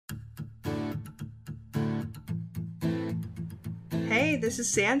Hey, this is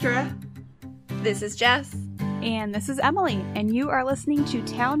Sandra. This is Jess. And this is Emily, and you are listening to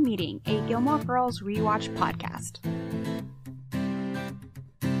Town Meeting, a Gilmore Girls rewatch podcast.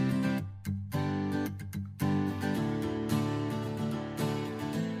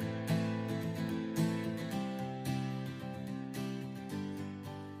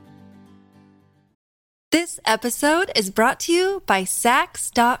 This episode is brought to you by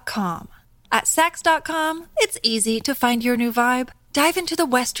Sax.com. At Sax.com, it's easy to find your new vibe. Dive into the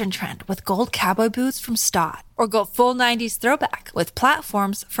Western trend with gold cowboy boots from Stott, or go full 90s throwback with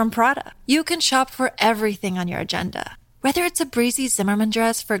platforms from Prada. You can shop for everything on your agenda, whether it's a breezy Zimmermann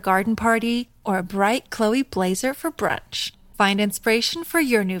dress for a garden party or a bright Chloe blazer for brunch. Find inspiration for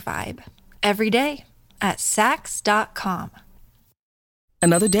your new vibe every day at Sax.com.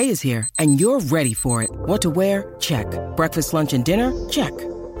 Another day is here, and you're ready for it. What to wear? Check. Breakfast, lunch, and dinner? Check.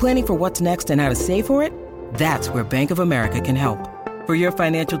 Planning for what's next and how to save for it? That's where Bank of America can help. For your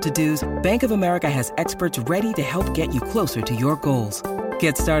financial to-dos, Bank of America has experts ready to help get you closer to your goals.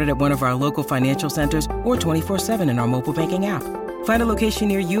 Get started at one of our local financial centers or 24/7 in our mobile banking app. Find a location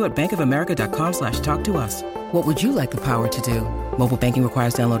near you at bankofamerica.com/talktous. What would you like the power to do? Mobile banking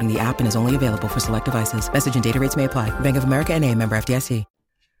requires downloading the app and is only available for select devices. Message and data rates may apply. Bank of America N.A., member FDIC.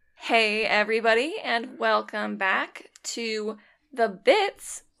 Hey, everybody, and welcome back to the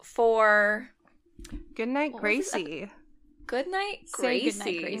bits for Goodnight, Gracie. Goodnight, Say Gracie.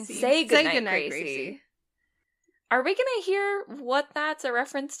 goodnight, Gracie. Say goodnight, goodnight, Gracie. Gracie. Are we going to hear what that's a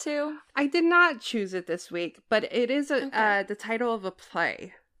reference to? I did not choose it this week, but it is Okay. the title of a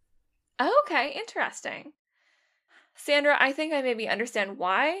play. Okay, interesting. Sandra, I think I maybe understand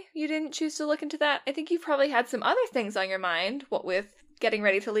why you didn't choose to look into that. I think you probably had some other things on your mind, what with getting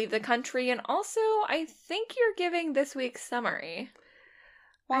ready to leave the country, and also I think you're giving this week's summary.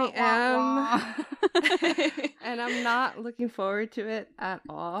 I am, and I'm not looking forward to it at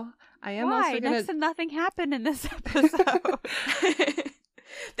all. I am Why? also gonna. Next to nothing happened in this episode.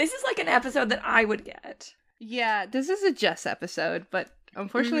 This is like an episode that I would get. Yeah, this is a Jess episode, but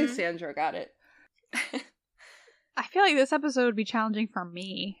unfortunately, Mhm. Sandra got it. I feel like this episode would be challenging for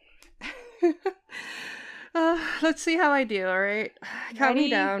me. Let's see how I do. All right, count me Ready?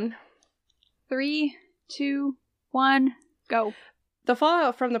 down. 3, 2, 1, go. The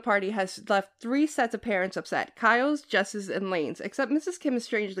fallout from the party has left 3 sets of parents upset. Kyle's, Jess's, and Lane's, except Mrs. Kim is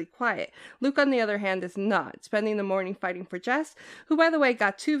strangely quiet. Luke, on the other hand, is not, spending the morning fighting for Jess, who, by the way,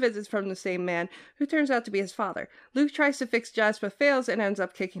 got 2 visits from the same man, who turns out to be his father. Luke tries to fix Jess, but fails and ends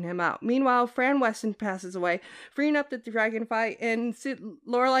up kicking him out. Meanwhile, Fran Weston passes away, freeing up the dragon fight, and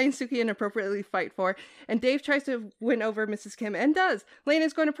Lorelai and Suki inappropriately fight for, and Dave tries to win over Mrs. Kim, and does. Lane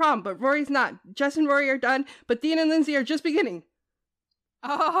is going to prom, but Rory's not. Jess and Rory are done, but Dean and Lindsay are just beginning.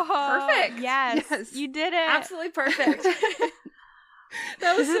 Oh, Perfect. Yes, Yes. you did it. Absolutely perfect.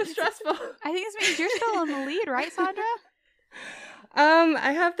 That was so stressful. I think this means you're still in the lead, right, Sandra?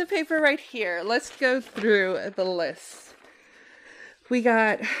 I have the paper right here. Let's go through the list. We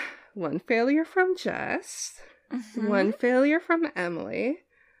got 1 failure from Jess, 1 failure from Emily,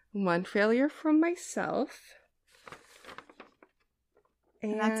 1 failure from myself.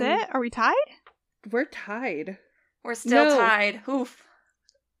 And that's it? Are we tied? We're tied. We're still No. tied. Oof.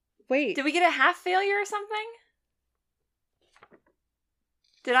 Wait. Did we get a half failure or something?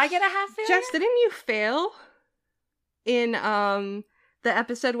 Did I get a half failure? Jess, didn't you fail in the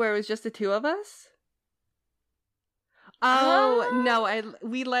episode where it was just the 2 of us? Oh, no,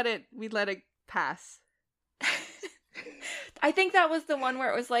 we let it pass. I think that was the one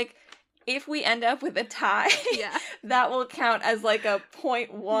where it was like, if we end up with a tie, Yeah. that will count as like a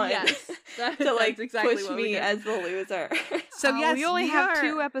 0.1 Yes. to like that's exactly push what we me did. as the loser. So yes, we only have are-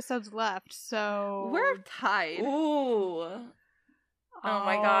 2 episodes left, so We're tied. Ooh. Oh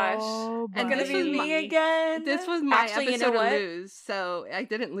my gosh. Oh, It's gonna this be was me my- again. This was my Actually, you episode know what? to lose, so I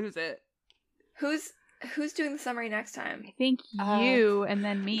didn't lose it. Who's doing the summary next time? I think you and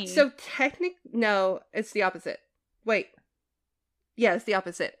then me. So no, it's the opposite. Wait. Yeah, it's the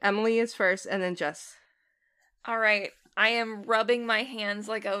opposite. Emily is first, and then Jess. All right. I am rubbing my hands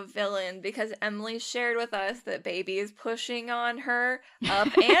like a villain because Emily shared with us that baby is pushing on her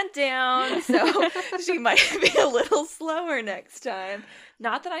up and down, so she might be a little slower next time.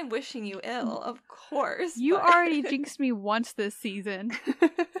 Not that I'm wishing you ill, of course. you but- already jinxed me once this season.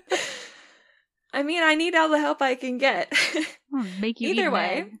 I mean, I need all the help I can get. I'll make you Either eat an way.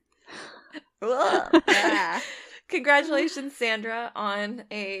 egg. Ugh. Yeah. Congratulations, Sandra, on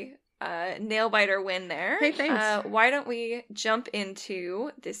a nail biter win there. Hey, thanks. Why don't we jump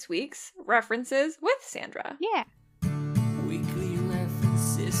into this week's references with Sandra? Yeah. Weekly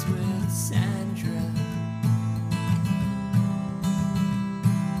references with Sandra.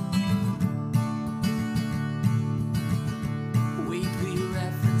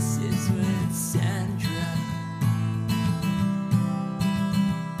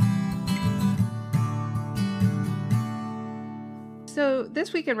 So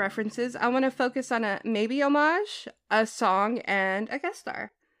this week in references, I want to focus on a maybe homage, a song, and a guest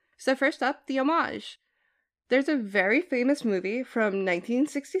star. So first up, the homage. There's a very famous movie from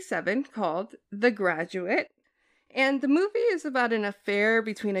 1967 called The Graduate. And the movie is about an affair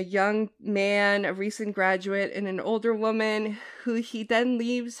between a young man, a recent graduate, and an older woman who he then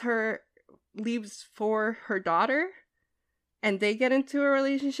leaves for her daughter. And they get into a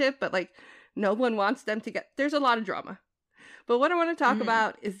relationship, but like no one wants them to get... There's a lot of drama. But what I want to talk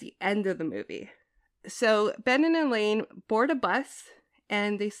about is the end of the movie. So Ben and Elaine board a bus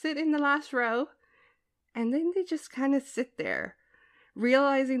and they sit in the last row and then they just kind of sit there,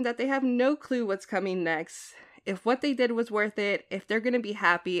 realizing that they have no clue what's coming next, if what they did was worth it, if they're going to be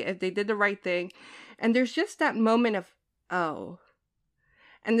happy, if they did the right thing. And there's just that moment of, oh.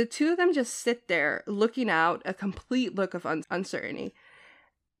 And the two of them just sit there looking out, a complete look of uncertainty.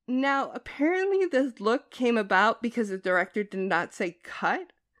 Now, apparently this look came about because the director did not say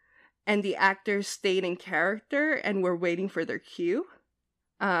cut, and the actors stayed in character and were waiting for their cue.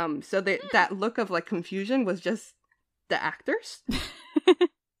 So that look of like confusion was just the actors.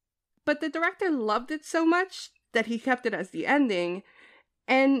 But the director loved it so much that he kept it as the ending,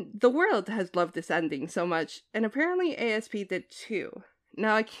 and the world has loved this ending so much, and apparently ASP did too.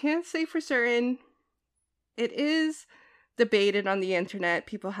 Now, I can't say for certain. It is debated on the internet.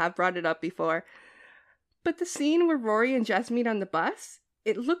 People have brought it up before. But the scene where Rory and Jess meet on the bus,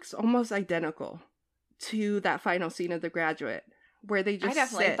 it looks almost identical to that final scene of The Graduate, where they just I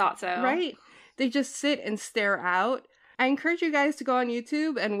definitely thought so. Right? They just sit and stare out. I encourage you guys to go on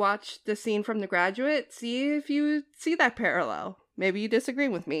YouTube and watch the scene from The Graduate. See if you see that parallel. Maybe you disagree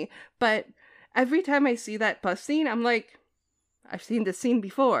with me. But every time I see that bus scene, I'm like, I've seen this scene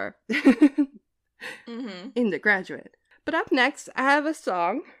before. In The Graduate. But up next, I have a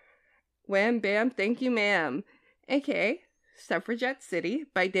song, Wham Bam Thank You Ma'am, aka Suffragette City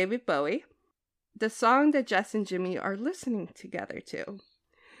by David Bowie, the song that Jess and Jimmy are listening together to.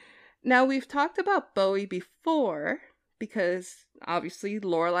 Now, we've talked about Bowie before, because obviously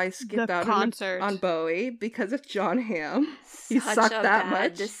Lorelai skipped out on Bowie because of John Hamm. He sucked that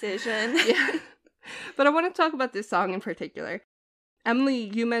much. Decision. Yeah. But I want to talk about this song in particular. Emily,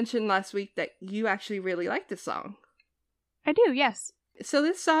 you mentioned last week that you actually really like this song. I do, yes. So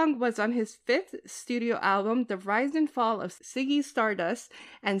this song was on his 5th studio album, The Rise and Fall of Ziggy Stardust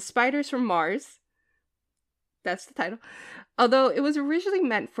and Spiders from Mars. That's the title. Although it was originally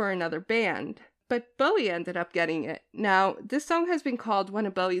meant for another band, but Bowie ended up getting it. Now, this song has been called one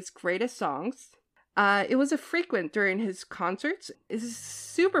of Bowie's greatest songs. It was a frequent during his concerts. It's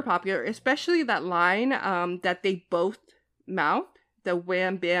super popular, especially that line that they both mouth, the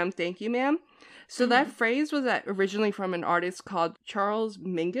wham bam thank you ma'am. So that phrase was originally from an artist called Charles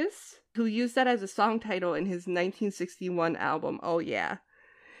Mingus, who used that as a song title in his 1961 album, Oh Yeah.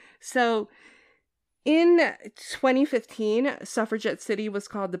 So in 2015, Suffragette City was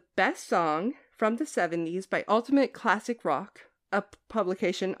called the best song from the 70s by Ultimate Classic Rock, a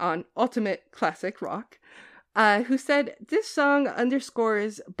publication on Ultimate Classic Rock, who said, this song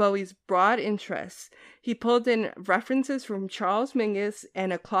underscores Bowie's broad interests. He pulled in references from Charles Mingus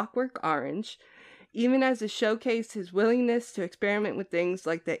and A Clockwork Orange, even as it showcased his willingness to experiment with things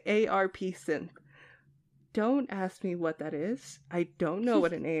like the ARP synth. Don't ask me what that is. I don't know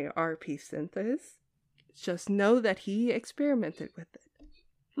what an ARP synth is. Just know that he experimented with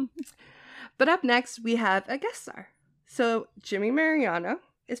it. But up next, we have a guest star. So Jimmy Mariano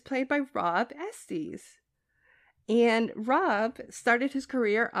is played by Rob Estes. And Rob started his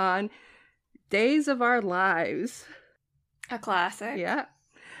career on Days of Our Lives. A classic. Yeah.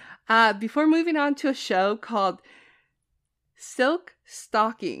 Before moving on to a show called Silk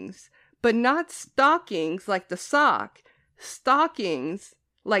Stockings, but not stockings like the sock. Stockings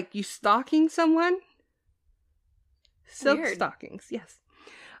like you stalking someone. Silk Weird. Stockings, yes.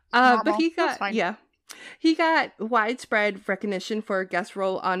 But he got widespread recognition for a guest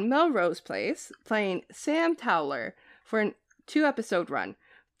role on Melrose Place, playing Sam Towler for a 2-episode run.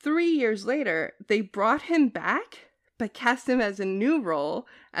 3 years later, they brought him back, but cast him as a new role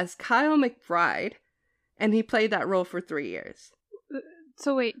as Kyle McBride, and he played that role for 3 years.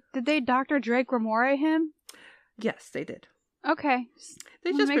 So wait, did they Dr. Dre Grimoire him? Yes, they did. Okay.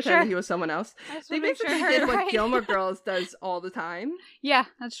 They just pretended he was someone else. They basically did what Gilmore Girls does all the time. Yeah,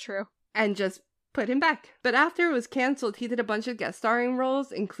 that's true. And just put him back. But after it was canceled, he did a bunch of guest starring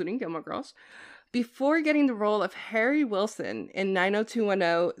roles, including Gilmore Girls, before getting the role of Harry Wilson in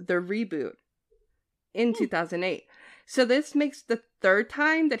 90210, The Reboot, in 2008. So this makes the 3rd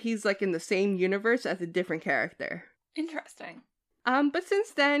time that he's like in the same universe as a different character. Interesting. But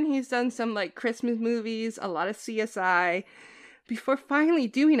since then, he's done some like Christmas movies, a lot of CSI, before finally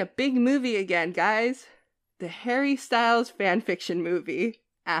doing a big movie again, guys. The Harry Styles fanfiction movie,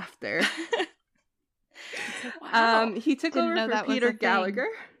 After. Wow. He took Didn't over know for that was Peter a thing. Gallagher.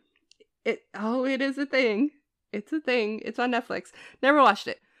 It is a thing. It's a thing. It's on Netflix. Never watched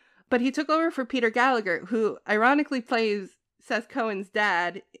it. But he took over for Peter Gallagher, who ironically plays Seth Cohen's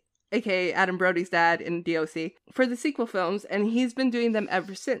dad, aka Adam Brody's dad in DOC, for the sequel films, and he's been doing them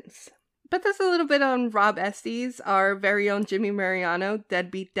ever since. But that's a little bit on Rob Estes, our very own Jimmy Mariano,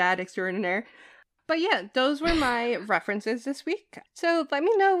 deadbeat dad extraordinaire. But yeah, those were my references this week. So let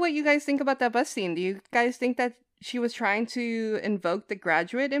me know what you guys think about that bus scene. Do you guys think that she was trying to invoke the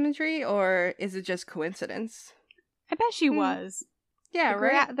Graduate imagery, or is it just coincidence? I bet she was. Yeah,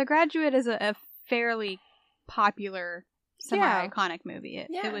 right? The Graduate is a fairly popular, semi-iconic movie.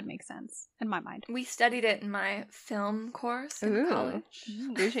 It would make sense, in my mind. We studied it in my film course in college.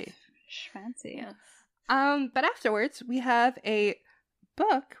 Bougie. Fancy. Yes. But afterwards, we have a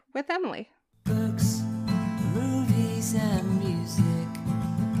book with Emily. Books, movies, and music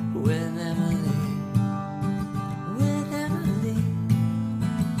with Emily. With Emily.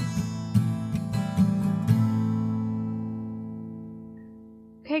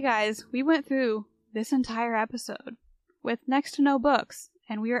 Okay, guys, we went through this entire episode with next to no books,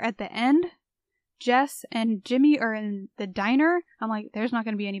 and we are at the end. Jess and Jimmy are in the diner. I'm like, there's not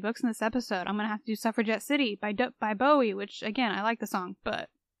going to be any books in this episode. I'm going to have to do Suffragette City by Bowie, which, again, I like the song, but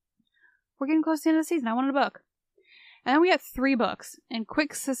we're getting close to the end of the season. I wanted a book. And then we got 3 books in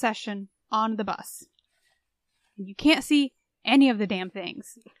quick succession on the bus. You can't see any of the damn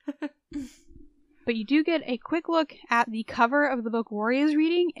things. But you do get a quick look at the cover of the book Rory is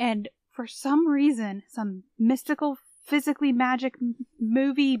reading, and for some reason, some mystical, physically magic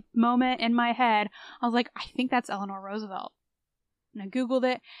movie moment in my head, I was like, I think that's Eleanor Roosevelt. And I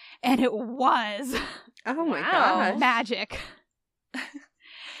Googled it, and it was. Oh my Wow. gosh. Magic.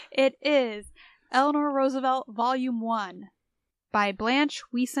 It is Eleanor Roosevelt Volume 1 by Blanche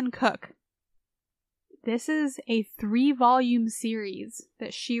Wiesen Cook. This is a 3-volume series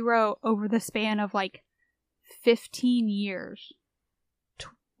that she wrote over the span of 15 years.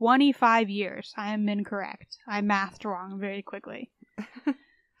 25 years. I am incorrect. I mathed wrong very quickly.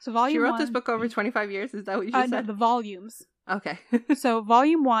 So volume She wrote 1, this book over 25 years? Is that what you just no, said? the volumes. Okay. So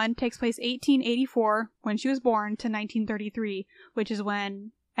volume 1 takes place 1884, when she was born, to 1933, which is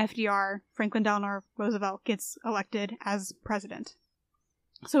when FDR, Franklin Delano Roosevelt, gets elected as president.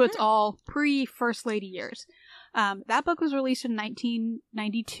 So it's all pre-First Lady years. That book was released in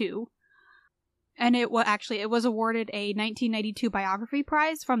 1992. And it was awarded a 1992 biography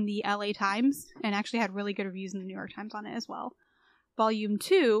prize from the LA Times, and actually had really good reviews in the New York Times on it as well. Volume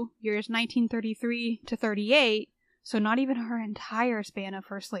 2, years 1933 to 38, so not even her entire span of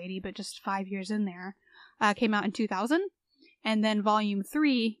First Lady, but just 5 years in there, came out in 2000. And then Volume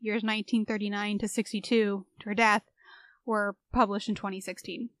 3, years 1939 to 62, to her death, were published in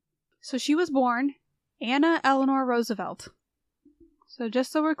 2016. So she was born Anna Eleanor Roosevelt. So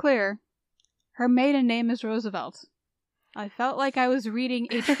just so we're clear, her maiden name is Roosevelt. I felt like I was reading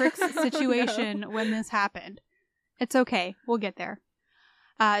a Trix situation when this happened. It's okay. We'll get there.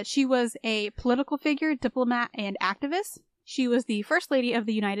 She was a political figure, diplomat, and activist. She was the First Lady of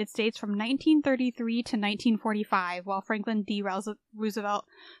the United States from 1933 to 1945, while Franklin D. Roosevelt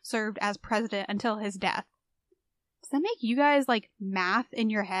served as president until his death. Does that make you guys, math in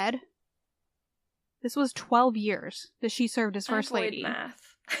your head? This was 12 years that she served as First Lady. Math.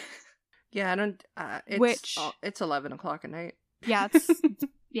 Yeah, I don't... it's 11 o'clock at night. Yeah,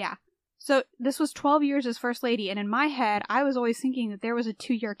 yeah. So this was 12 years as First Lady, and in my head, I was always thinking that there was a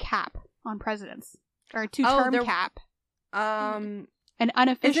 2-year cap on presidents. Or a 2-term cap. An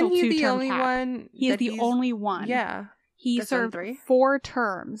unofficial 2-term cap. Isn't he the only one? He is the only one. Yeah. He served 4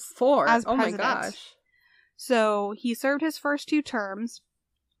 terms. 4? As oh president. my gosh. So he served his first 2 terms.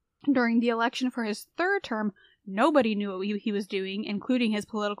 During the election for his 3rd term, nobody knew what he was doing, including his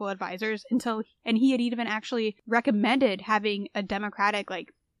political advisors, and he had even actually recommended having a Democratic,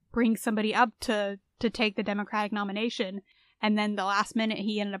 bring somebody up to take the Democratic nomination. And then the last minute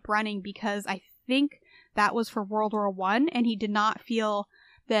he ended up running because I think that was for World War I, and he did not feel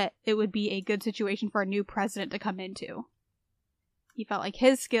that it would be a good situation for a new president to come into. He felt like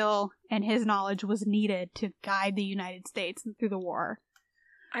his skill and his knowledge was needed to guide the United States through the war.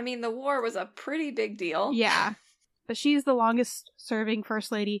 I mean, the war was a pretty big deal. Yeah. But she's the longest serving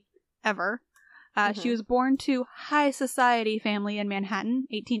First Lady ever. She was born to high society family in Manhattan,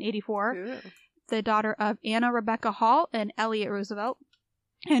 1884. Ooh. The daughter of Anna Rebecca Hall and Elliott Roosevelt,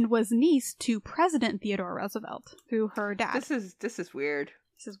 and was niece to President Theodore Roosevelt through her dad. This is weird.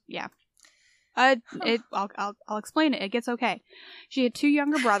 Yeah. I'll explain it. It gets okay. She had 2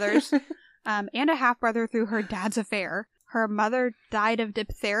 younger brothers, and a half-brother through her dad's affair. Her mother died of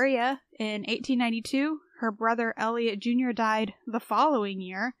diphtheria in 1892. Her brother Elliot Jr. died the following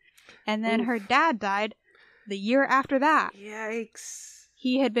year, and then her dad died the year after that. Yikes.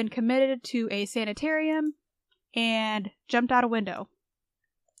 He had been committed to a sanitarium and jumped out a window.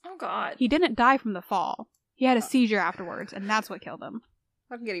 Oh, God. He didn't die from the fall. He had a seizure afterwards, and that's what killed him.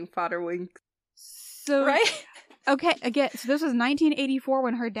 I'm getting fodder winks. So, Right? Okay, again, so this was 1984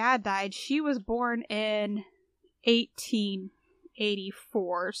 when her dad died. She was born in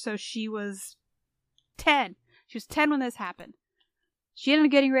 1884, so she was 10. She was 10 when this happened. She ended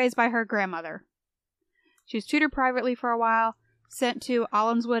up getting raised by her grandmother. She was tutored privately for a while, sent to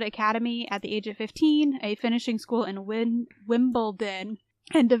Allenswood Academy at the age of 15, a finishing school in Wimbledon,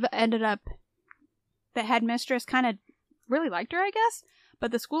 and ended up, the headmistress kind of really liked her, I guess,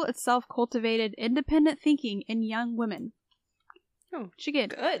 but the school itself cultivated independent thinking in young women. Oh, she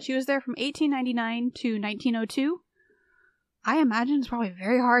did. Good. She was there from 1899 to 1902. I imagine it's probably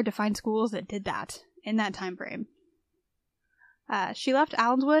very hard to find schools that did that in that time frame. She left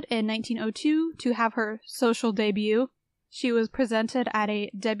Allenswood in 1902 to have her social debut. She was presented at a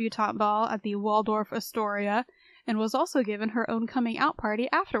debutante ball at the Waldorf Astoria and was also given her own coming out party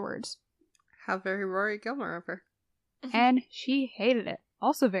afterwards. How very Rory Gilmore of her. And she hated it.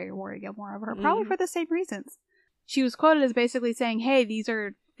 Also very Rory Gilmore of her, probably for the same reasons. She was quoted as basically saying, hey, these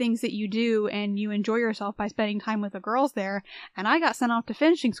are things that you do and you enjoy yourself by spending time with the girls there, and I got sent off to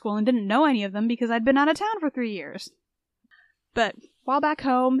finishing school and didn't know any of them because I'd been out of town for 3 years. But while back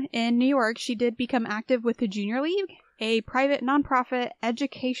home in New York, she did become active with the Junior League, a private nonprofit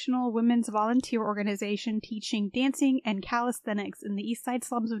educational women's volunteer organization teaching dancing and calisthenics in the East Side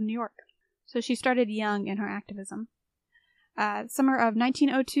slums of New York. So she started young in her activism. Summer of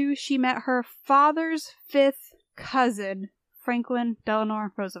 1902, she met her father's 5th cousin, Franklin Delano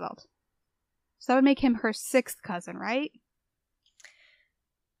Roosevelt. So that would make him her 6th cousin, right?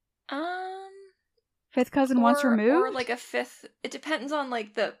 5th cousin once removed? Or like a 5th. It depends on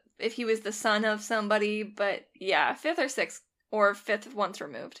like if he was the son of somebody, but yeah, 5th or 6th, or 5th once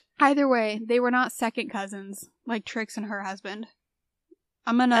removed. Either way, they were not second cousins, like Trix and her husband.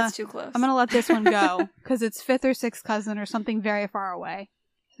 That's too close. I'm gonna let this one go, because it's 5th or 6th cousin or something very far away.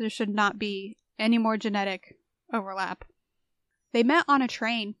 There should not be any more genetic overlap. They met on a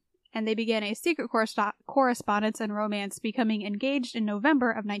train, and they began a secret correspondence and romance, becoming engaged in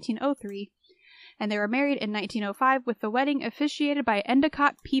November of 1903, and they were married in 1905 with the wedding officiated by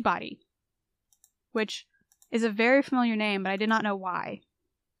Endicott Peabody, which is a very familiar name, but I did not know why.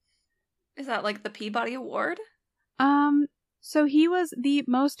 Is that like the Peabody Award? So he was the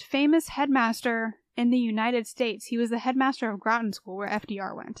most famous headmaster in the United States. He was the headmaster of Groton School, where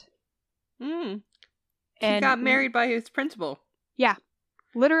FDR went. And And he got married by his principal. Yeah.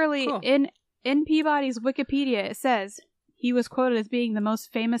 Literally, Cool. in Peabody's Wikipedia, it says he was quoted as being the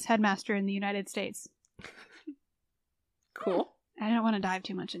most famous headmaster in the United States. Cool. I don't want to dive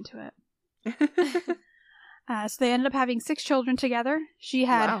too much into it. So they ended up having 6 children together. She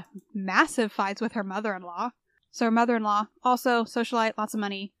had massive fights with her mother-in-law. So her mother-in-law, also socialite, lots of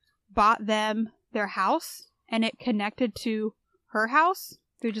money, bought them their house, and it connected to her house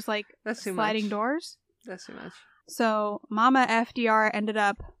through just like That's too sliding much. doors. That's too much. So Mama FDR ended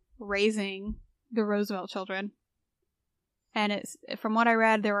up raising the Roosevelt children. And it's, from what I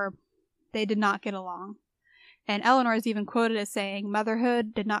read, they did not get along. And Eleanor is even quoted as saying,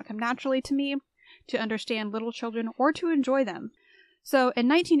 "Motherhood did not come naturally to me, to understand little children or to enjoy them." So in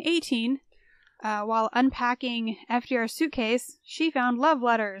 1918, while unpacking FDR's suitcase, she found love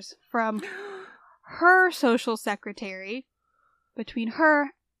letters from her social secretary between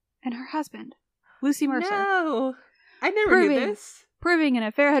her and her husband, Lucy Mercer. No! I never knew this. Proving an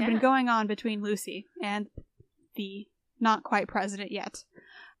affair had been going on between Lucy and the not quite president yet.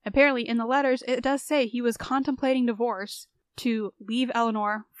 Apparently, in the letters, it does say he was contemplating divorce to leave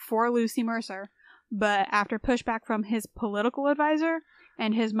Eleanor for Lucy Mercer, but after pushback from his political advisor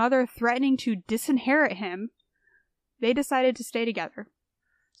and his mother threatening to disinherit him, they decided to stay together.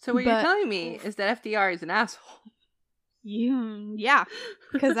 So what you're telling me is that FDR is an asshole. Yeah,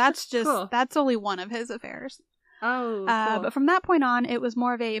 because that's just, Cool. that's only one of his affairs. Oh, cool. But from that point on, it was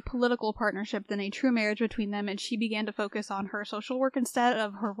more of a political partnership than a true marriage between them, and she began to focus on her social work instead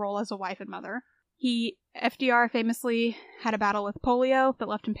of her role as a wife and mother. FDR famously had a battle with polio that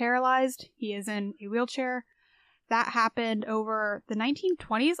left him paralyzed. He is in a wheelchair. That happened over the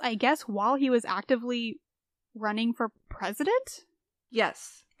 1920s, I guess, while he was actively running for president?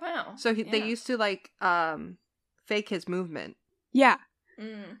 Yes. Wow. So they used to, like, fake his movement. Yeah.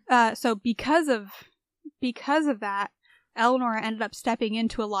 So because of that, Eleanor ended up stepping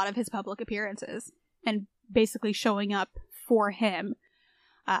into a lot of his public appearances and basically showing up for him.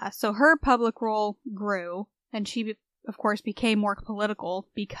 So her public role grew, and she, of course, became more political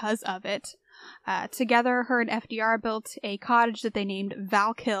because of it. Together, her and FDR built a cottage that they named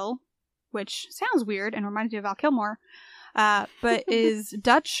Valkill, which sounds weird and reminds me of Val Kilmer, but is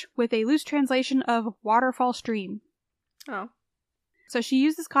Dutch with a loose translation of waterfall stream. Oh. So she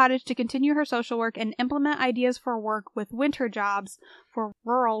used this cottage to continue her social work and implement ideas for work with winter jobs for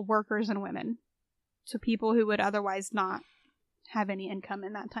rural workers and women. So people who would otherwise not have any income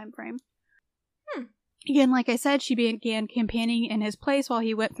in that time frame. Again, like I said, she began campaigning in his place while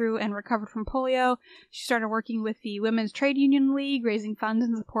he went through and recovered from polio. She started working with the Women's Trade Union League, raising funds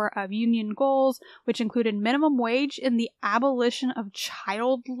in support of union goals, which included minimum wage and the abolition of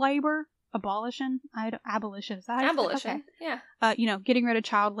child labor. Abolition? Abolition. Is that Abolition, okay. yeah. Getting rid of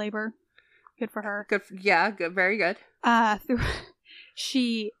child labor. Good for her. Good. Very good.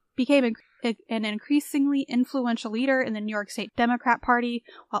 She became an increasingly influential leader in the New York State Democrat Party,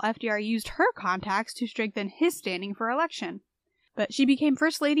 while FDR used her contacts to strengthen his standing for election. But she became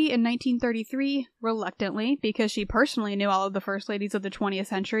First Lady in 1933, reluctantly, because she personally knew all of the First Ladies of the 20th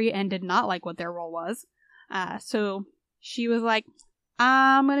century and did not like what their role was. So she was like,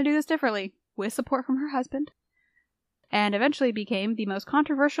 I'm going to do this differently, with support from her husband, and eventually became the most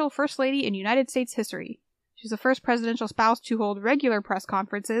controversial First Lady in United States history. She's the first presidential spouse to hold regular press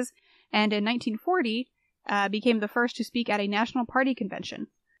conferences, and in 1940, became the first to speak at a National Party convention.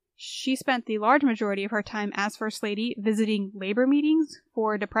 She spent the large majority of her time as First Lady visiting labor meetings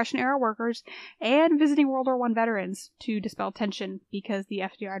for Depression-era workers and visiting World War I veterans to dispel tension because the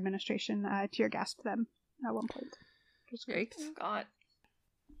FDR administration tear-gassed them at one point. Which was great. Oh, God.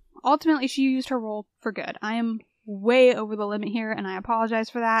 Ultimately, she used her role for good. I am way over the limit here, and I apologize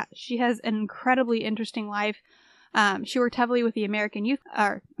for that. She has an incredibly interesting life. She worked heavily with the American Youth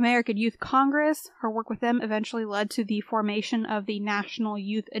Congress. Her work with them eventually led to the formation of the National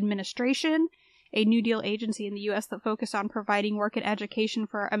Youth Administration, a New Deal agency in the U.S. that focused on providing work and education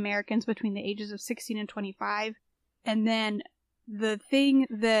for Americans between the ages of 16 and 25. And then the thing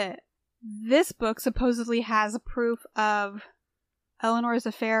that this book supposedly has proof of Eleanor's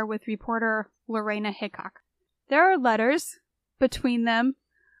affair with reporter Lorena Hickok. There are letters between them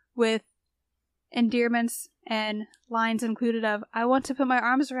with endearments and lines included of, I want to put my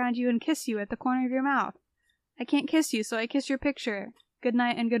arms around you and kiss you at the corner of your mouth. I can't kiss you, so I kiss your picture. Good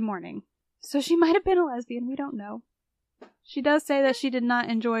night and good morning. So she might have been a lesbian, we don't know. She does say that she did not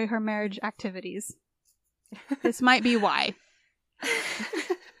enjoy her marriage activities. This might be why.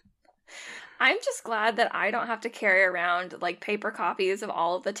 I'm just glad that I don't have to carry around, paper copies of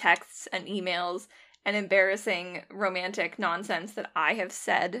all of the texts and emails and embarrassing romantic nonsense that I have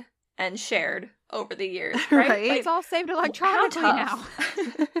said and shared over the years, right? It's all saved electronically now.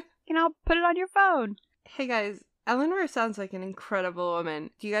 I'll put it on your phone. Hey guys, Eleanor sounds like an incredible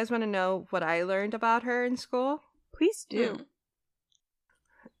woman. Do you guys want to know what I learned about her in school? Please do.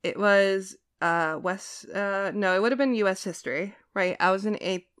 It was it would have been U.S. history, right? I was in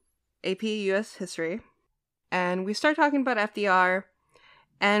AP U.S. history, and we start talking about FDR,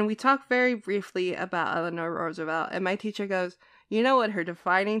 and we talk very briefly about Eleanor Roosevelt, and my teacher goes, you know what her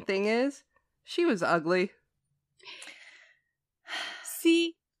defining thing is? She was ugly.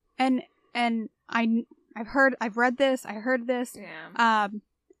 See, and I've read this, I heard this. Yeah.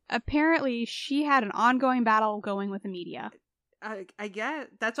 Apparently she had an ongoing battle going with the media. I get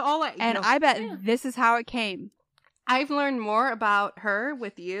that's all I bet this is how it came. I've learned more about her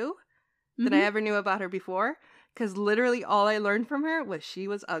with you than I ever knew about her before, because literally all I learned from her was she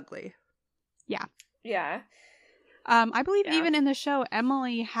was ugly. Yeah. Yeah. I believe even in the show,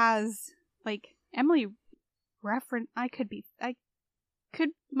 Emily has, might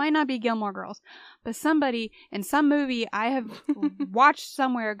not be Gilmore Girls, but somebody in some movie I have watched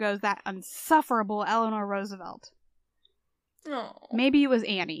somewhere goes that insufferable Eleanor Roosevelt. Oh. Maybe it was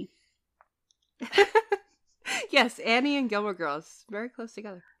Annie. Yes, Annie and Gilmore Girls. Very close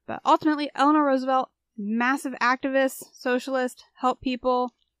together. But ultimately, Eleanor Roosevelt, massive activist, socialist, helped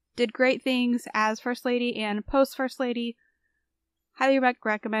people, did great things as First Lady and post-First Lady. Highly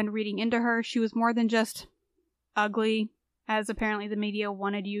recommend reading into her. She was more than just ugly, as apparently the media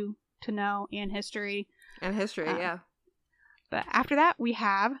wanted you to know, and history. And history, yeah. But after that, we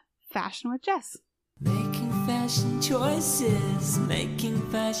have Fashion with Jess. Making fashion choices, making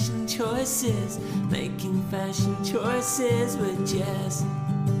fashion choices, making fashion choices with Jess.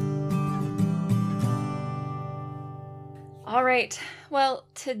 All right. Well,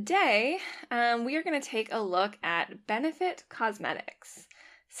 today we are going to take a look at Benefit Cosmetics.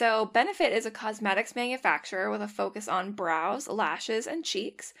 So Benefit is a cosmetics manufacturer with a focus on brows, lashes, and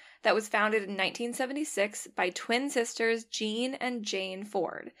cheeks that was founded in 1976 by twin sisters Jean and Jane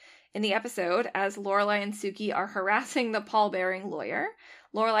Ford. In the episode, as Lorelai and Suki are harassing the pallbearing lawyer,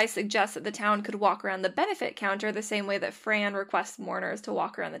 Lorelai suggests that the town could walk around the benefit counter the same way that Fran requests mourners to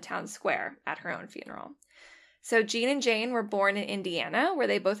walk around the town square at her own funeral. So Jean and Jane were born in Indiana, where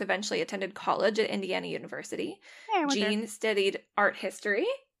they both eventually attended college at Indiana University. Yeah, Jean studied art history.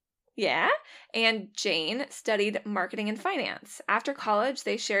 Yeah. And Jane studied marketing and finance. After college,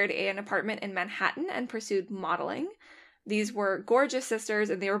 they shared an apartment in Manhattan and pursued modeling. These were gorgeous sisters,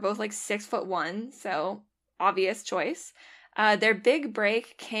 and they were both like 6'1", so obvious choice. Their big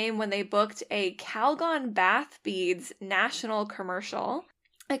break came when they booked a Calgon Bath Beads national commercial.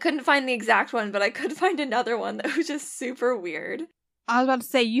 I couldn't find the exact one, but I could find another one that was just super weird. I was about to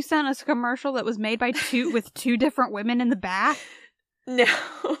say, you sent us a commercial that was made by with two different women in the bath? No.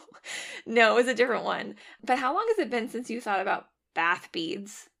 No, it was a different one. But how long has it been since you thought about bath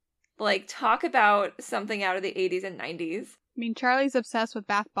beads? Like, talk about something out of the 80s and 90s. I mean, Charlie's obsessed with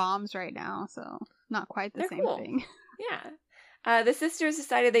bath bombs right now, so not quite the They're same cool. thing. Yeah. The sisters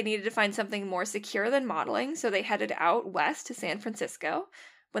decided they needed to find something more secure than modeling, so they headed out west to San Francisco.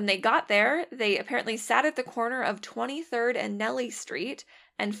 When they got there, they apparently sat at the corner of 23rd and Nellie Street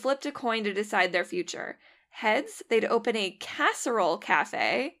and flipped a coin to decide their future. Heads, they'd open a casserole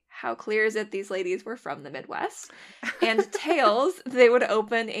cafe. How clear is it these ladies were from the Midwest? And tails, they would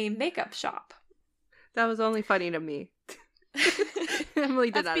open a makeup shop. That was only funny to me.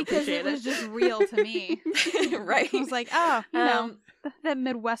 Emily did That's not because appreciate it was just real to me. Right? I was like, oh, you know, the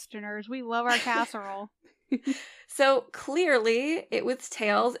Midwesterners, we love our casserole. So clearly it was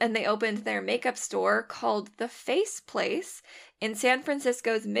tails, and they opened their makeup store called The Face Place in San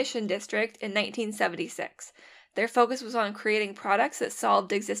Francisco's Mission District in 1976. Their focus was on creating products that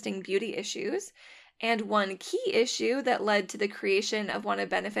solved existing beauty issues, and one key issue that led to the creation of one of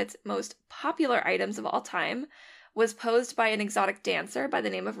Benefit's most popular items of all time was posed by an exotic dancer by the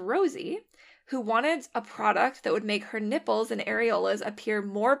name of Rosie, who wanted a product that would make her nipples and areolas appear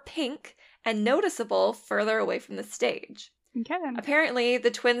more pink and noticeable further away from the stage. Okay, then. Apparently,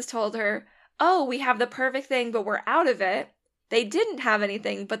 the twins told her, "Oh, we have the perfect thing, but we're out of it." They didn't have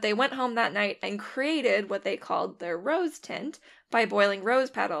anything, but they went home that night and created what they called their rose tint by boiling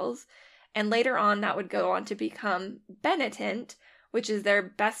rose petals. And later on, that would go on to become Benetint, which is their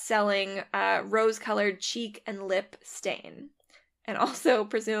best-selling rose-colored cheek and lip stain. And also,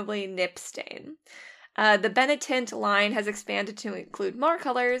 presumably, nip stain. The Benetint line has expanded to include more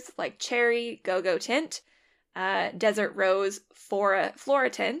colors like cherry, go-go tint, desert rose, flora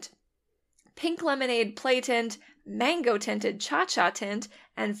tint, pink lemonade play tint, mango tinted cha-cha tint,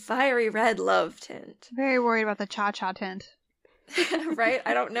 and fiery red love tint. Very worried about the cha-cha tint. Right?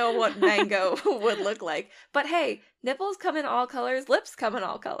 I don't know what mango would look like. But hey, nipples come in all colors, lips come in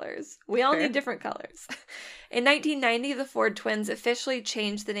all colors. We all need different colors. In 1990, the Ford twins officially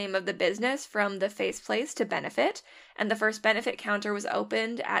changed the name of the business from The Face Place to Benefit, and the first Benefit counter was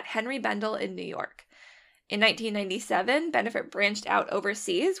opened at Henry Bendel in New York. In 1997, Benefit branched out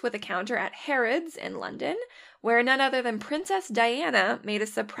overseas with a counter at Harrods in London, where none other than Princess Diana made a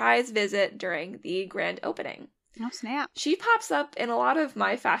surprise visit during the grand opening. Oh, snap. She pops up in a lot of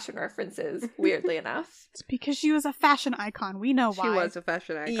my fashion references, weirdly enough. It's because she was a fashion icon. We know why. She was a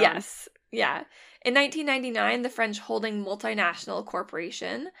fashion icon. Yes. Yeah. In 1999, the French holding multinational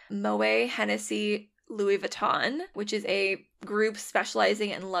corporation, Moet Hennessy Louis Vuitton, which is a group specializing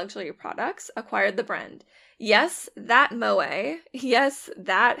in luxury products, acquired the brand. Yes, that Moet, yes,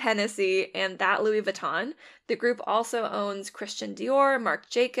 that Hennessy, and that Louis Vuitton. The group also owns Christian Dior,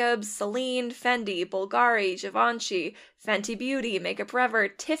 Marc Jacobs, Celine, Fendi, Bulgari, Givenchy, Fenty Beauty, Makeup Forever,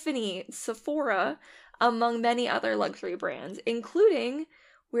 Tiffany, Sephora, among many other luxury brands, including,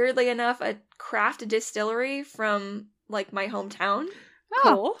 weirdly enough, a craft distillery from, like, my hometown.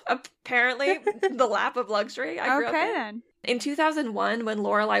 Oh. Apparently, the lap of luxury I grew up in. Okay, then. In 2001, when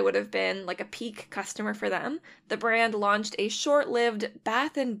Lorelai would have been like a peak customer for them, the brand launched a short-lived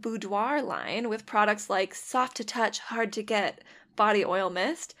bath and boudoir line with products like soft to touch, hard to get body oil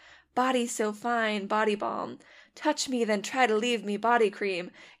mist, body so fine body balm, touch me then try to leave me body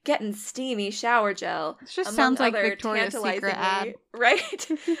cream, getting steamy shower gel. This just among sounds like other Victoria's Secret ad. Right?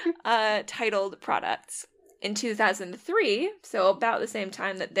 Titled products. In 2003, so about the same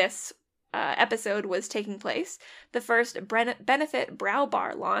time that this episode was taking place, the first Benefit Brow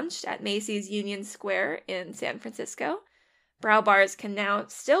Bar launched at Macy's Union Square in San Francisco. Brow bars can now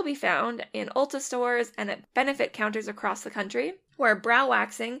still be found in Ulta stores and at benefit counters across the country, where brow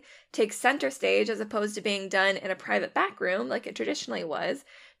waxing takes center stage as opposed to being done in a private back room like it traditionally was,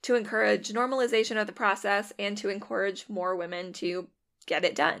 to encourage normalization of the process and to encourage more women to get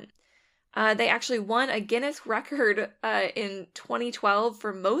it done. They actually won a Guinness record in 2012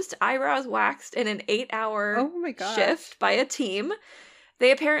 for most eyebrows waxed in an 8-hour shift by a team.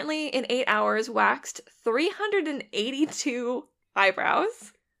 They apparently, in 8 hours, waxed 382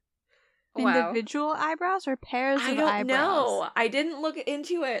 eyebrows. Individual eyebrows or pairs of eyebrows? I don't know. I didn't look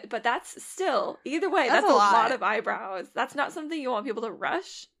into it, but that's still, either way, that's a lot of eyebrows. That's not something you want people to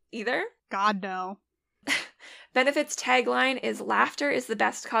rush either. God, no. Benefit's tagline is "Laughter is the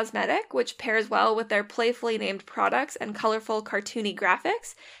best cosmetic," which pairs well with their playfully named products and colorful cartoony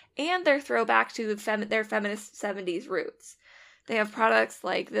graphics, and their throwback to their feminist 70s roots. They have products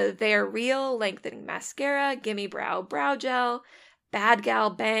like the They're Real Lengthening Mascara, Gimme Brow Brow Gel, Bad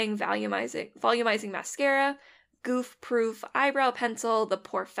Gal Bang Volumizing Mascara, Goof Proof Eyebrow Pencil, the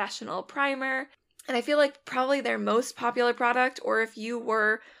Professional Primer, and I feel like probably their most popular product, or if you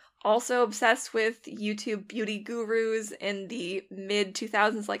were also obsessed with YouTube beauty gurus in the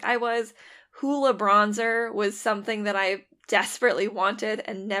mid-2000s like I was, Hoola Bronzer was something that I desperately wanted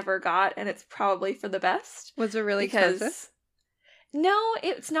and never got, and it's probably for the best. Was it really expensive? No,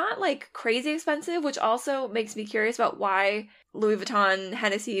 it's not like crazy expensive, which also makes me curious about why Louis Vuitton,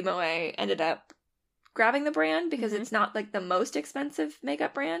 Hennessy, Moet ended up grabbing the brand, because it's not like the most expensive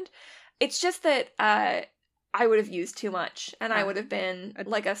makeup brand. It's just that I would have used too much, and I would have been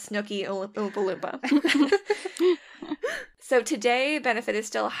like a Snooki Oompa Loompa. So today, Benefit is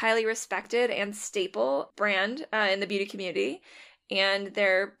still a highly respected and staple brand in the beauty community, and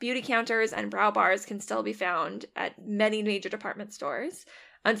their beauty counters and brow bars can still be found at many major department stores.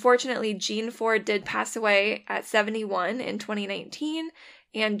 Unfortunately, Jean Ford did pass away at 71 in 2019,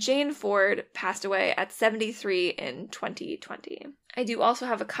 and Jane Ford passed away at 73 in 2020. I do also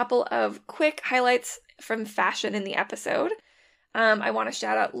have a couple of quick highlights from fashion in the episode. I want to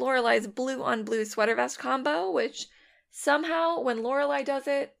shout out Lorelai's blue on blue sweater vest combo, which somehow when Lorelai does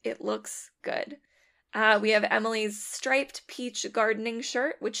it, it looks good. We have Emily's striped peach gardening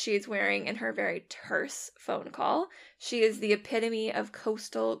shirt, which she is wearing in her very terse phone call. She is the epitome of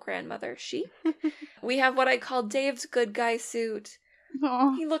coastal grandmother chic. We have what I call Dave's good guy suit.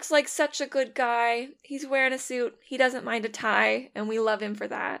 Aww. He looks like such a good guy. He's wearing a suit. He doesn't mind a tie, and we love him for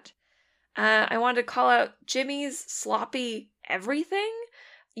that. I wanted to call out Jimmy's sloppy everything.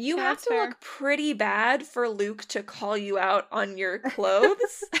 You have to look pretty bad for Luke to call you out on your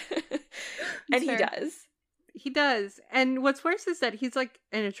clothes. And he does. He does. And what's worse is that he's like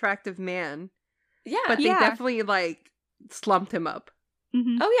an attractive man. Yeah. But they definitely like slumped him up.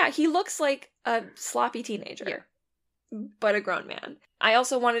 Mm-hmm. Oh yeah, he looks like a sloppy teenager. But a grown man. I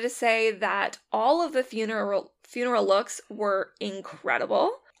also wanted to say that all of the funeral looks were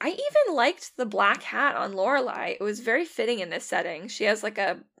incredible. I even liked the black hat on Lorelai. It was very fitting in this setting. She has like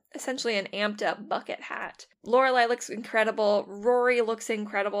essentially an amped up bucket hat. Lorelai looks incredible. Rory looks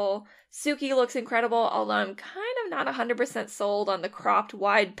incredible. Suki looks incredible, although I'm kind of not 100% sold on the cropped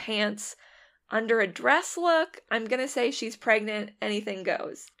wide pants under a dress look. I'm going to say she's pregnant. Anything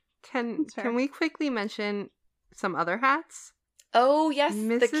goes. Can we quickly mention some other hats? Oh, yes.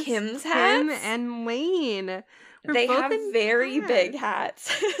 Mrs. The Kim's hats. Kim and Lane. They have very big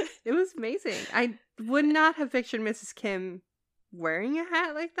hats. It was amazing. I would not have pictured Mrs. Kim wearing a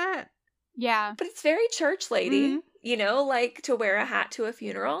hat like that. Yeah. But it's very church lady, you know, like to wear a hat to a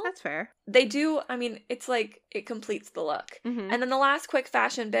funeral. That's fair. They do, I mean, it's like it completes the look. Mm-hmm. And then the last quick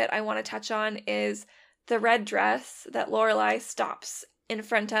fashion bit I want to touch on is the red dress that Lorelai stops in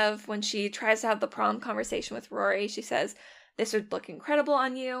front of when she tries to have the prom conversation with Rory. She says, "This would look incredible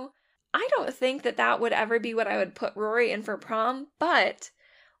on you." I don't think that would ever be what I would put Rory in for prom, but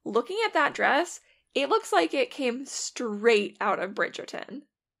looking at that dress, it looks like it came straight out of Bridgerton.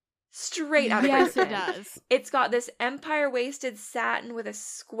 Straight out of Bridgerton. Yes, it does. It's got this empire-waisted satin with a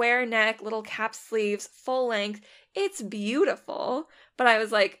square neck, little cap sleeves, full length. It's beautiful, but I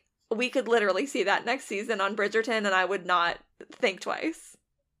was like, we could literally see that next season on Bridgerton, and I would not think twice.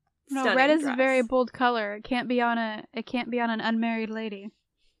 No, Stunning red is dress. a very bold color. It can't be on an unmarried lady.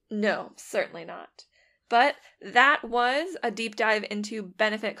 No, certainly not. But that was a deep dive into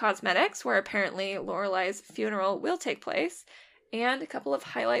Benefit Cosmetics, where apparently Lorelai's funeral will take place, and a couple of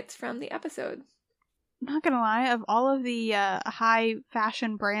highlights from the episode. I'm not gonna lie, of all of the high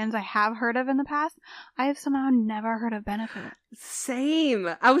fashion brands I have heard of in the past, I have somehow never heard of Benefit.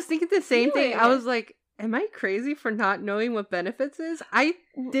 Same. I was thinking the same Really? thing. I was like, am I crazy for not knowing what Benefits is? I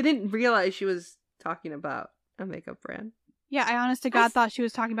didn't realize she was talking about a makeup brand. Yeah, I honest to God thought she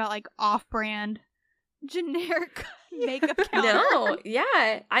was talking about like off-brand generic makeup counter. No,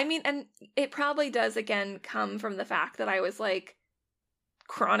 yeah. I mean, and it probably does, again, come from the fact that I was like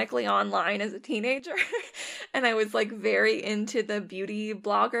chronically online as a teenager and I was like very into the beauty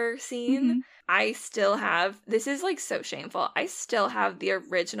blogger scene. Mhm. I still have, this is like so shameful, I still have the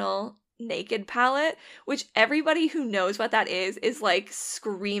original Naked palette, which everybody who knows what that is like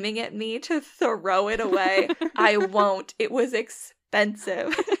screaming at me to throw it away. I won't. It was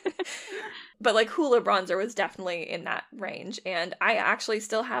expensive. But like Hoola bronzer was definitely in that range, and I actually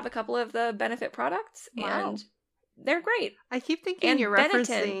still have a couple of the Benefit products, and they're great. I keep thinking And you're Benetint.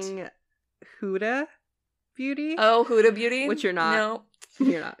 referencing Huda Beauty. Oh, Huda Beauty, Which you're not. No,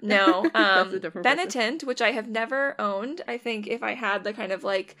 You're not. no. That's a different person. Benetint, which I have never owned. I think if I had the kind of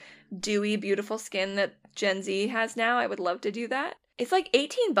like dewy, beautiful skin that Gen Z has now, I would love to do that. It's like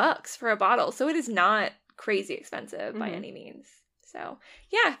 $18 for a bottle, so it is not crazy expensive by any means. So,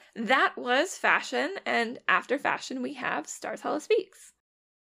 yeah, that was fashion, and after fashion, we have Star Tell Us Speaks.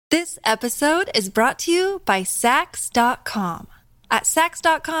 This episode is brought to you by Sax.com. At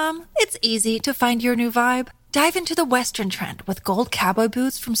Sax.com, it's easy to find your new vibe. Dive into the Western trend with gold cowboy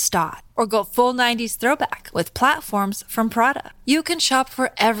boots from Stott, or go full 90s throwback with platforms from Prada. You can shop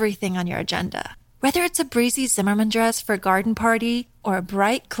for everything on your agenda, whether it's a breezy Zimmermann dress for a garden party or a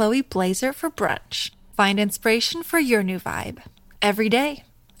bright Chloe blazer for brunch. Find inspiration for your new vibe every day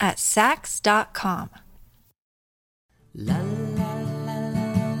at Sax.com. La la la la la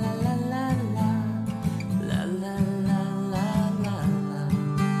la la la la la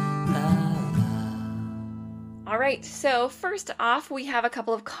la. All right, so first off, we have a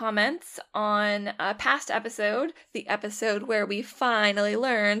couple of comments on a past episode, the episode where we finally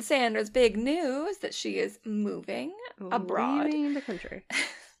learned Sandra's big news that she is moving abroad. Leaving the country.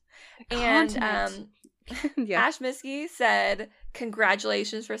 And Yeah. Ash Miskey said,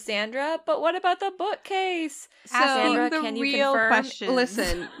 "Congratulations for Sandra, but what about the bookcase?" Asking Sandra, the can you real confirm? questions.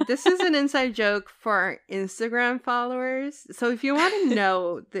 Listen, this is an inside joke for our Instagram followers. So if you want to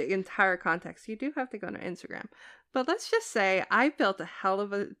know the entire context, you do have to go to Instagram. But let's just say I built a hell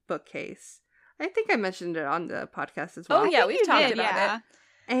of a bookcase. I think I mentioned it on the podcast as well. Oh yeah, we've You talked did, about yeah. it.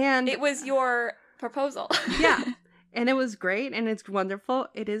 And It was your proposal. yeah. And it was great and it's wonderful.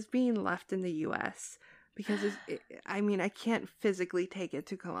 It is being left in the US because I can't physically take it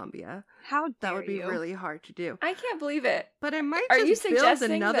to Colombia. How dare That would be you. really hard to do. I can't believe it. But I might Are you just build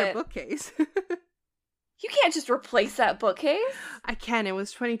suggesting another that- bookcase. You can't just replace that bookcase. I can. It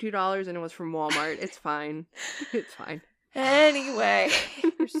was $22 and it was from Walmart. It's fine. It's fine. Anyway.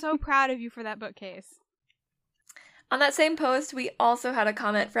 We're so proud of you for that bookcase. On that same post, we also had a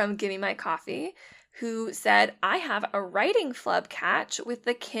comment from Gimme My Coffee, who said, "I have a writing flub catch with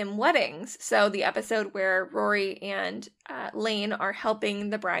the Kim weddings." So the episode where Rory and Lane are helping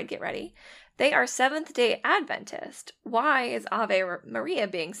the bride get ready. They are Seventh-day Adventist. Why is Ave Maria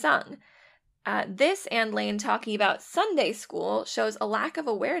being sung? This and Lane talking about Sunday school shows a lack of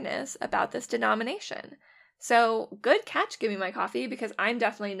awareness about this denomination. So good catch, Gimme My Coffee, because I'm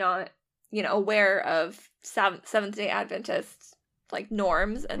definitely not, aware of Seventh-day Adventist like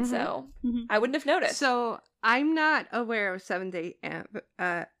norms, and so I wouldn't have noticed. So I'm not aware of Seventh-day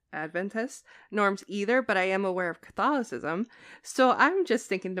Adventist norms either, but I am aware of Catholicism. So I'm just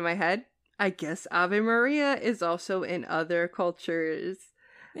thinking to my head, I guess Ave Maria is also in other cultures.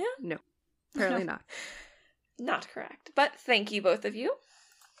 Yeah. No, apparently not. Not correct. But thank you, both of you.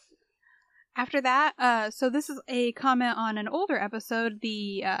 After that, so this is a comment on an older episode,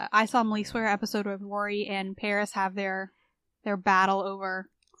 the I Saw Emily Swear episode where Rory and Paris have their battle over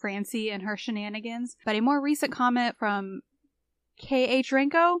Francie and her shenanigans. But a more recent comment from K.H.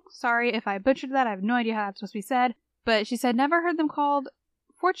 Renko, sorry if I butchered that, I have no idea how that's supposed to be said, but she said, "Never heard them called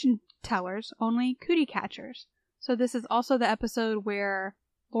fortune tellers, only cootie catchers." So this is also the episode where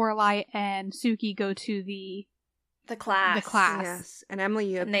Lorelai and Suki go to the class. Yes, and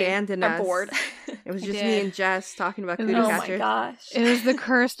Emily, you And they abandoned are us. bored. It was I just did. me and Jess talking about It cootie was- Oh my catchers. gosh. It was the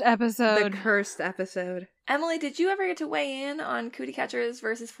cursed The episode. cursed episode. Emily, did you ever get to weigh in on cootie catchers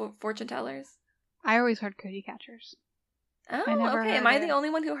versus fortune tellers? I always heard cootie catchers. Oh, I never okay. heard Am I it. the only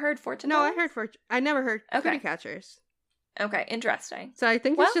one who heard fortune No, tellers? I never heard Okay. cootie catchers. Okay, interesting. So I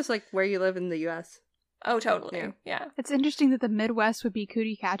think Well- it's just like where you live in the US. Oh, totally. Yeah. Yeah. It's interesting that the Midwest would be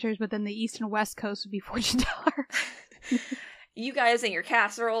cootie catchers, but then the East and West Coast would be fortune teller. You guys and your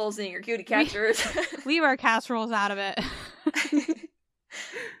casseroles and your cootie catchers. Leave our casseroles out of it.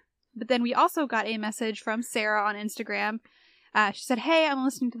 But then we also got a message from Sarah on Instagram. She said, "Hey, I'm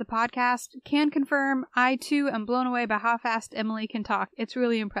listening to the podcast. Can confirm I too am blown away by how fast Emily can talk. It's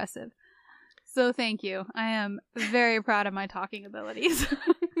really impressive." So thank you. I am very proud of my talking abilities.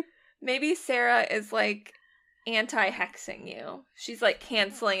 Maybe Sarah is like anti-hexing you. She's like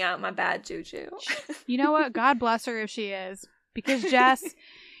canceling out my bad juju. You know what? God bless her if she is. Because Jess,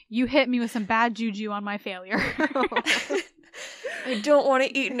 you hit me with some bad juju on my failure. I don't want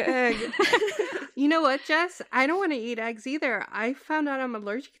to eat an egg. You know what, Jess? I don't want to eat eggs either. I found out I'm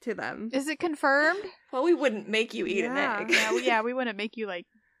allergic to them. Is it confirmed? Well, we wouldn't make you eat an egg. Yeah, we wouldn't make you like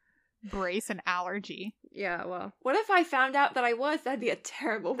brace an allergy. Yeah, well. What if I found out that I was? That'd be a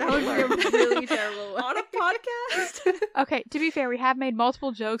terrible That would be a really terrible on a podcast. Okay, to be fair, we have made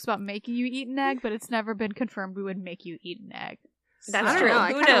multiple jokes about making you eat an egg, but it's never been confirmed we would make you eat an egg. That's I don't true. know.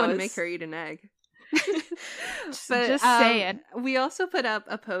 I Who kind of want to knows? make her eat an egg. But, just saying. We also put up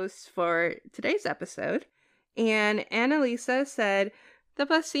a post for today's episode, and Annalisa said, "The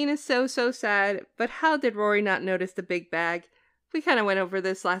bus scene is so sad, but how did Rory not notice the big bag? We kind of went over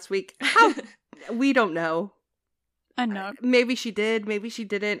this last week. How? We don't know. Unknown. Maybe she did, maybe she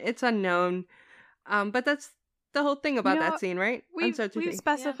didn't. It's unknown. But that's the whole thing about You know that what? scene, right? We've Uncertainty.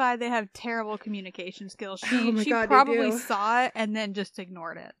 specified they have terrible communication skills. Oh my She God, they probably do. saw it and then just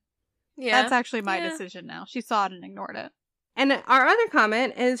ignored it. Yeah. That's actually my Yeah. decision now. She saw it and ignored it. And our other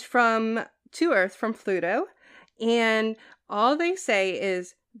comment is from To Earth from Pluto. And all they say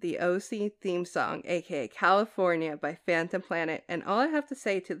is the OC theme song, aka California by Phantom Planet. And all I have to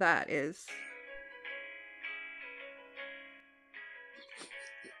say to that is,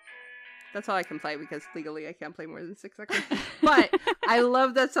 that's all I can play because legally I can't play more than 6 seconds. But I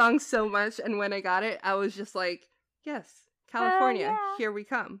love that song so much. And when I got it, I was just like, yes, California, yeah. here we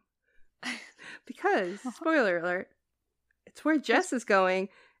come. Because, spoiler alert, it's where Jess is going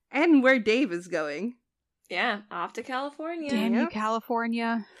and where Dave is going. Yeah, off to California. Damn you, Yep.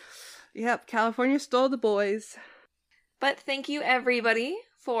 California. Yep, California stole the boys. But thank you, everybody,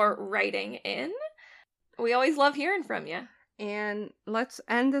 for writing in. We always love hearing from you. And let's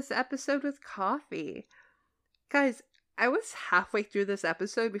end this episode with coffee. Guys, I was halfway through this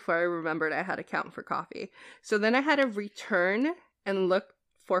episode before I remembered I had to count for coffee. So then I had to return and look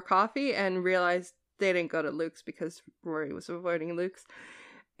for coffee and realized they didn't go to Luke's because Rory was avoiding Luke's.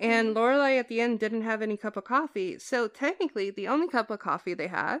 And Lorelai at the end didn't have any cup of coffee. So technically, the only cup of coffee they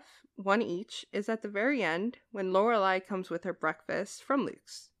have, one each, is at the very end when Lorelai comes with her breakfast from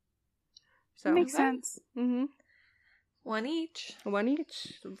Luke's. So Makes sense. Mm-hmm. One each. One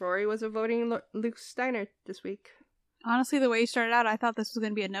each. Rory was avoiding Luke's diner this week. Honestly, the way you started out, I thought this was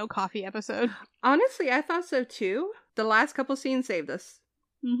going to be a no coffee episode. Honestly, I thought so too. The last couple scenes saved us.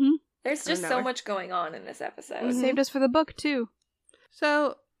 Mm-hmm. There's just know. so much going on in this episode. Mhm. Saved us for the book, too.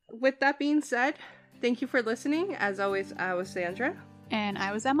 So, with that being said, thank you for listening. As always, I was Sandra. And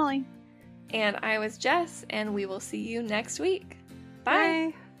I was Emily. And I was Jess, and we will see you next week.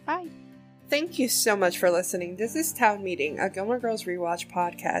 Bye. Bye. Thank you so much for listening. This is Town Meeting, a Gilmore Girls Rewatch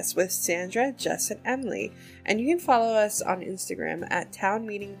podcast with Sandra, Jess, and Emily. And you can follow us on Instagram at Town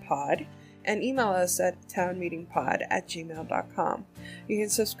Meeting Pod and email us at townmeetingpod@gmail.com. You can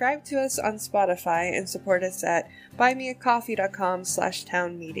subscribe to us on Spotify and support us at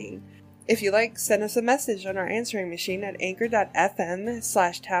buymeacoffee.com/townmeeting. If you like, send us a message on our answering machine at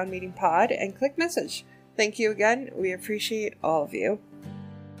anchor.fm/townmeetingpod and click message. Thank you again. We appreciate all of you.